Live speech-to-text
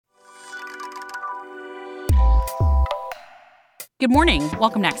Good morning.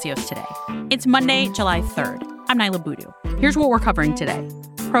 Welcome to Axios Today. It's Monday, July 3rd. I'm Naila Boudou. Here's what we're covering today.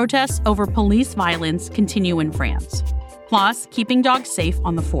 Protests over police violence continue in France. Plus, keeping dogs safe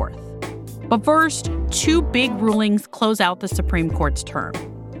on the 4th. But first, two big rulings close out the Supreme Court's term.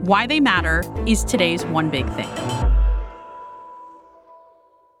 Why they matter is today's one big thing.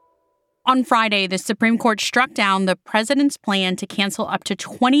 On Friday, the Supreme Court struck down the president's plan to cancel up to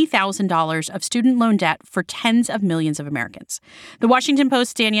 $20,000 of student loan debt for tens of millions of Americans. The Washington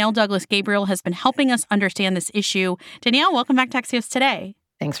Post's Danielle Douglas-Gabriel has been helping us understand this issue. Danielle, welcome back to Axios Today.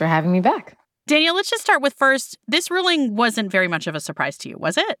 Thanks for having me back. Danielle, let's just start with first, this ruling wasn't very much of a surprise to you,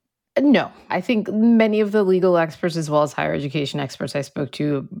 was it? No, I think many of the legal experts as well as higher education experts I spoke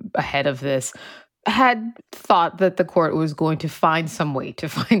to ahead of this had thought that the court was going to find some way to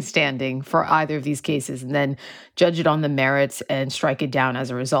find standing for either of these cases and then judge it on the merits and strike it down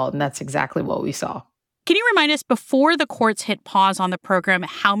as a result. And that's exactly what we saw. Can you remind us, before the courts hit pause on the program,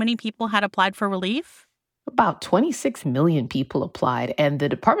 how many people had applied for relief? About 26 million people applied, and the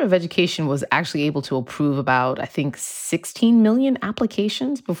Department of Education was actually able to approve about, 16 million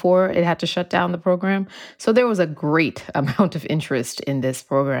applications before it had to shut down the program. So there was a great amount of interest in this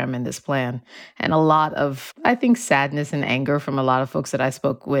program and this plan, and a lot of, sadness and anger from a lot of folks that I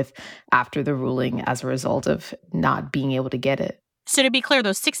spoke with after the ruling as a result of not being able to get it. So to be clear,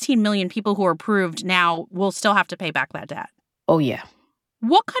 those 16 million people who are approved now will still have to pay back that debt. Oh, yeah.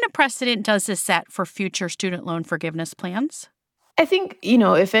 What kind of precedent does this set for future student loan forgiveness plans? I think,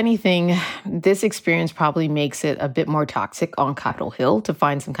 if anything, this experience probably makes it a bit more toxic on Capitol Hill to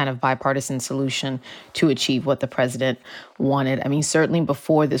find some kind of bipartisan solution to achieve what the president wanted. I mean, certainly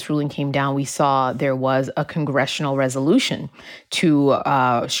before this ruling came down, we saw there was a congressional resolution to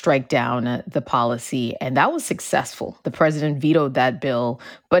strike down the policy, and that was successful. The president vetoed that bill,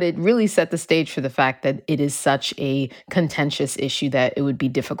 but it really set the stage for the fact that it is such a contentious issue that it would be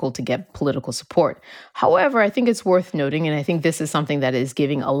difficult to get political support. However, I think it's worth noting, and I think this is something that is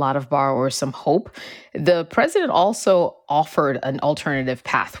giving a lot of borrowers some hope. The president also offered an alternative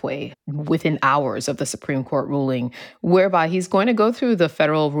pathway within hours of the Supreme Court ruling, whereby he's going to go through the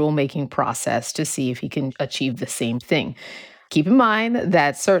federal rulemaking process to see if he can achieve the same thing. Keep in mind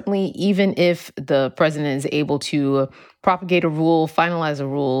that certainly even if the president is able to propagate a rule, finalize a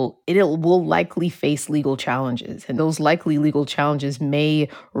rule, it will likely face legal challenges. And those likely legal challenges may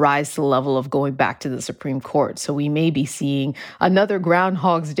rise to the level of going back to the Supreme Court. So we may be seeing another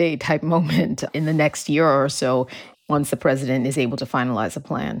Groundhog's Day type moment in the next year or so once the president is able to finalize a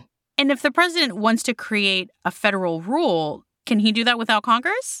plan. And if the president wants to create a federal rule, can he do that without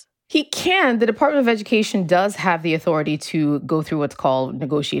Congress? He can. The Department of Education does have the authority to go through what's called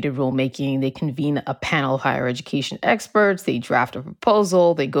negotiated rulemaking. They convene a panel of higher education experts. They draft a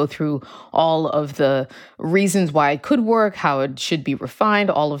proposal. They go through all of the reasons why it could work, how it should be refined,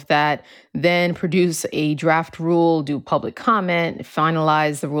 all of that. Then produce a draft rule, do public comment,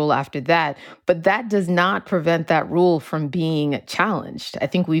 finalize the rule after that. But that does not prevent that rule from being challenged. I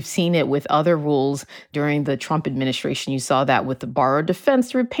think we've seen it with other rules during the Trump administration. You saw that with the borrower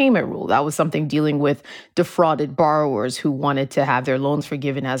defense repayment rule. That was something dealing with defrauded borrowers who wanted to have their loans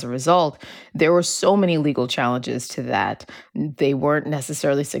forgiven as a result. There were so many legal challenges to that. They weren't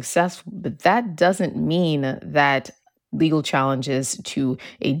necessarily successful, but that doesn't mean that legal challenges to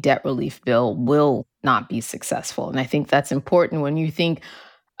a debt relief bill will not be successful. And I think that's important when you think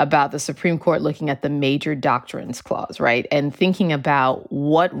about the Supreme Court looking at the major doctrines clause, right? And thinking about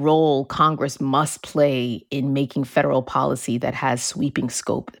what role Congress must play in making federal policy that has sweeping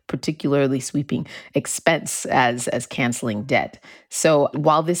scope, particularly sweeping expense as canceling debt. So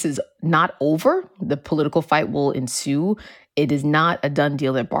while this is not over, the political fight will ensue. It is not a done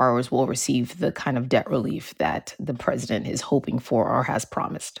deal that borrowers will receive the kind of debt relief that the president is hoping for or has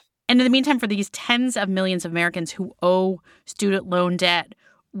promised. And in the meantime, for these tens of millions of Americans who owe student loan debt,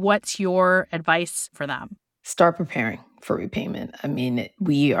 what's your advice for them? Start preparing for repayment. I mean,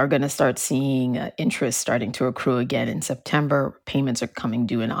 we are going to start seeing interest starting to accrue again in September. Payments are coming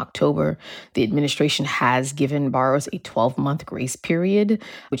due in October. The administration has given borrowers a 12-month grace period,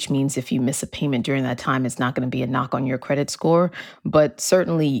 which means if you miss a payment during that time, it's not going to be a knock on your credit score. But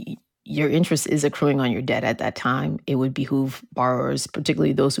certainly, your interest is accruing on your debt at that time. It would behoove borrowers,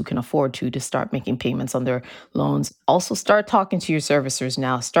 particularly those who can afford to start making payments on their loans. Also, start talking to your servicers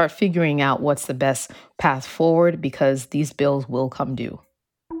now. Start figuring out what's the best path forward because these bills will come due.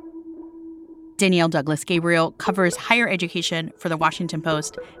 Danielle Douglas-Gabriel covers higher education for The Washington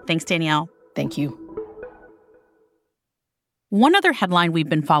Post. Thanks, Danielle. Thank you. One other headline we've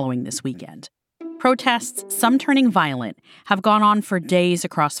been following this weekend. Protests, some turning violent, have gone on for days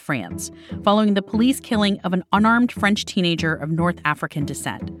across France, following the police killing of an unarmed French teenager of North African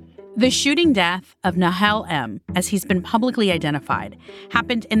descent. The shooting death of Nahel M., as he's been publicly identified,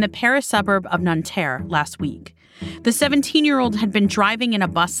 happened in the Paris suburb of Nanterre last week. The 17-year-old had been driving in a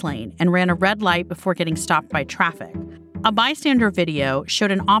bus lane and ran a red light before getting stopped by traffic. A bystander video showed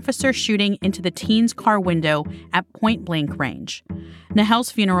an officer shooting into the teen's car window at point-blank range.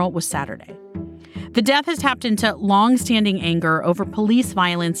 Nahel's funeral was Saturday. The death has tapped into long-standing anger over police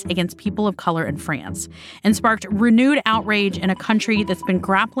violence against people of color in France and sparked renewed outrage in a country that's been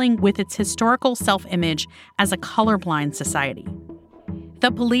grappling with its historical self-image as a colorblind society.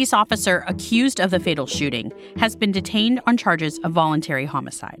 The police officer accused of the fatal shooting has been detained on charges of voluntary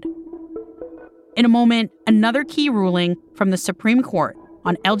homicide. In a moment, another key ruling from the Supreme Court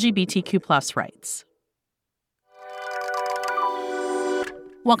on LGBTQ+ rights.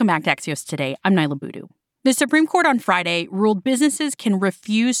 Welcome back to Axios Today. I'm Naila Boodoo. The Supreme Court on Friday ruled businesses can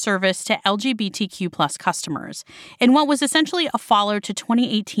refuse service to LGBTQ+ customers in what was essentially a follow to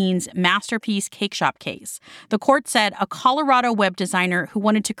 2018's Masterpiece Cake Shop case. The court said a Colorado web designer who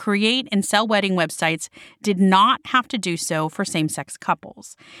wanted to create and sell wedding websites did not have to do so for same-sex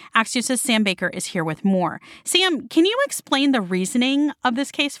couples. Axios' Sam Baker is here with more. Sam, can you explain the reasoning of this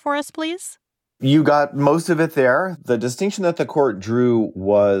case for us, please? You got most of it there. The distinction that the court drew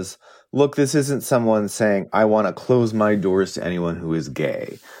was, look, this isn't someone saying, I want to close my doors to anyone who is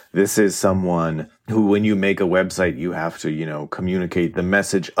gay. This is someone who, when you make a website, you have to, communicate the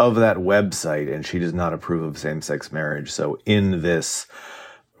message of that website, and she does not approve of same-sex marriage. So in this,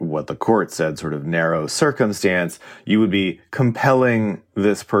 what the court said, sort of narrow circumstance, you would be compelling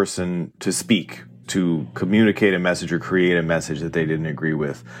this person to speak, to communicate a message or create a message that they didn't agree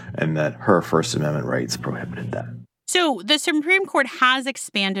with, and that her First Amendment rights prohibited that. So the Supreme Court has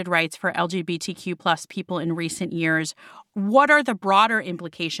expanded rights for LGBTQ+ people in recent years. What are the broader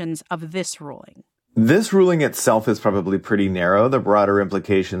implications of this ruling? This ruling itself is probably pretty narrow. The broader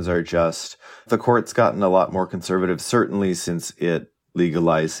implications are just the court's gotten a lot more conservative, certainly since it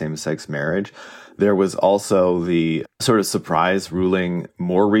legalized same-sex marriage. There was also the sort of surprise ruling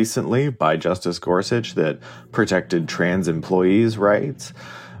more recently by Justice Gorsuch that protected trans employees' rights.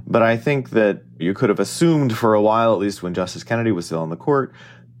 But I think that you could have assumed for a while, at least when Justice Kennedy was still on the court,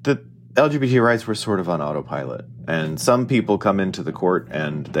 that LGBT rights were sort of on autopilot. And some people come into the court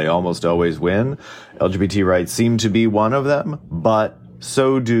and they almost always win. LGBT rights seem to be one of them, but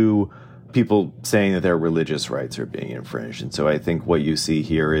so do people saying that their religious rights are being infringed. And so I think what you see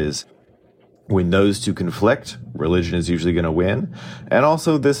here is when those two conflict, religion is usually going to win. And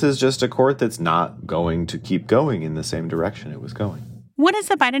also, this is just a court that's not going to keep going in the same direction it was going. What has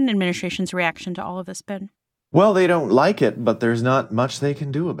the Biden administration's reaction to all of this been? Well, they don't like it, but there's not much they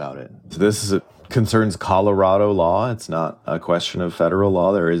can do about it. So this concerns Colorado law. It's not a question of federal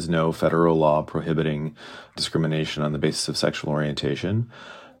law. There is no federal law prohibiting discrimination on the basis of sexual orientation.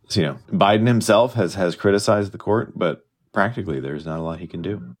 So, Biden himself has criticized the court, but practically there's not a lot he can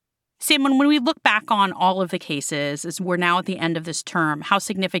do. Sam, when we look back on all of the cases, as we're now at the end of this term, how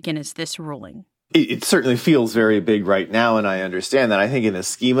significant is this ruling? It certainly feels very big right now, and I understand that. I think in the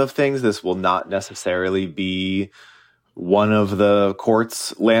scheme of things, this will not necessarily be one of the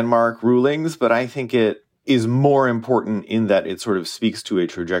court's landmark rulings, but I think it is more important in that it sort of speaks to a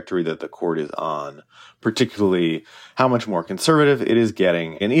trajectory that the court is on, particularly how much more conservative it is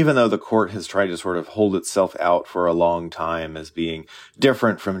getting. And even though the court has tried to sort of hold itself out for a long time as being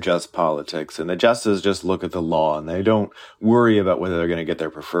different from just politics, and the justices just look at the law and they don't worry about whether they're going to get their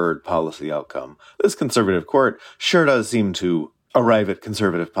preferred policy outcome, this conservative court sure does seem to arrive at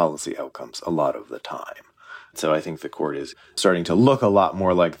conservative policy outcomes a lot of the time. So I think the court is starting to look a lot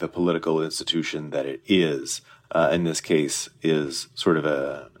more like the political institution that it is. In this case, is sort of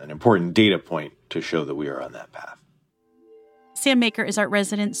an important data point to show that we are on that path. Sam Baker is our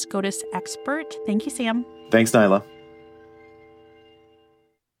resident SCOTUS expert. Thank you, Sam. Thanks, Naila.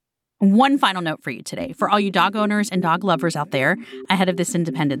 One final note for you today, for all you dog owners and dog lovers out there ahead of this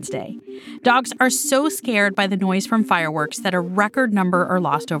Independence Day. Dogs are so scared by the noise from fireworks that a record number are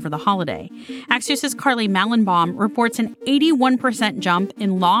lost over the holiday. Axios' Carly Mallenbaum reports an 81% jump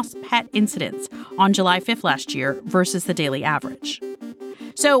in lost pet incidents on July 5th last year versus the daily average.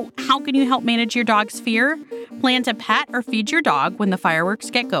 So how can you help manage your dog's fear? Plan to pet or feed your dog when the fireworks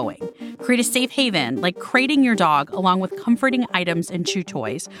get going. Create a safe haven, like crating your dog along with comforting items and chew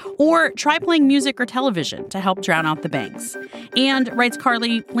toys. Or try playing music or television to help drown out the bangs. And, writes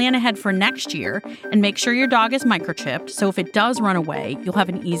Carly, plan ahead for next year and make sure your dog is microchipped so if it does run away, you'll have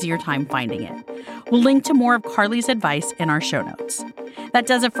an easier time finding it. We'll link to more of Carly's advice in our show notes. That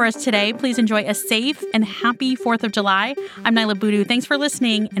does it for us today. Please enjoy a safe and happy 4th of July. I'm Niala Boodhoo. Thanks for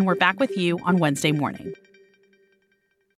listening, and we're back with you on Wednesday morning.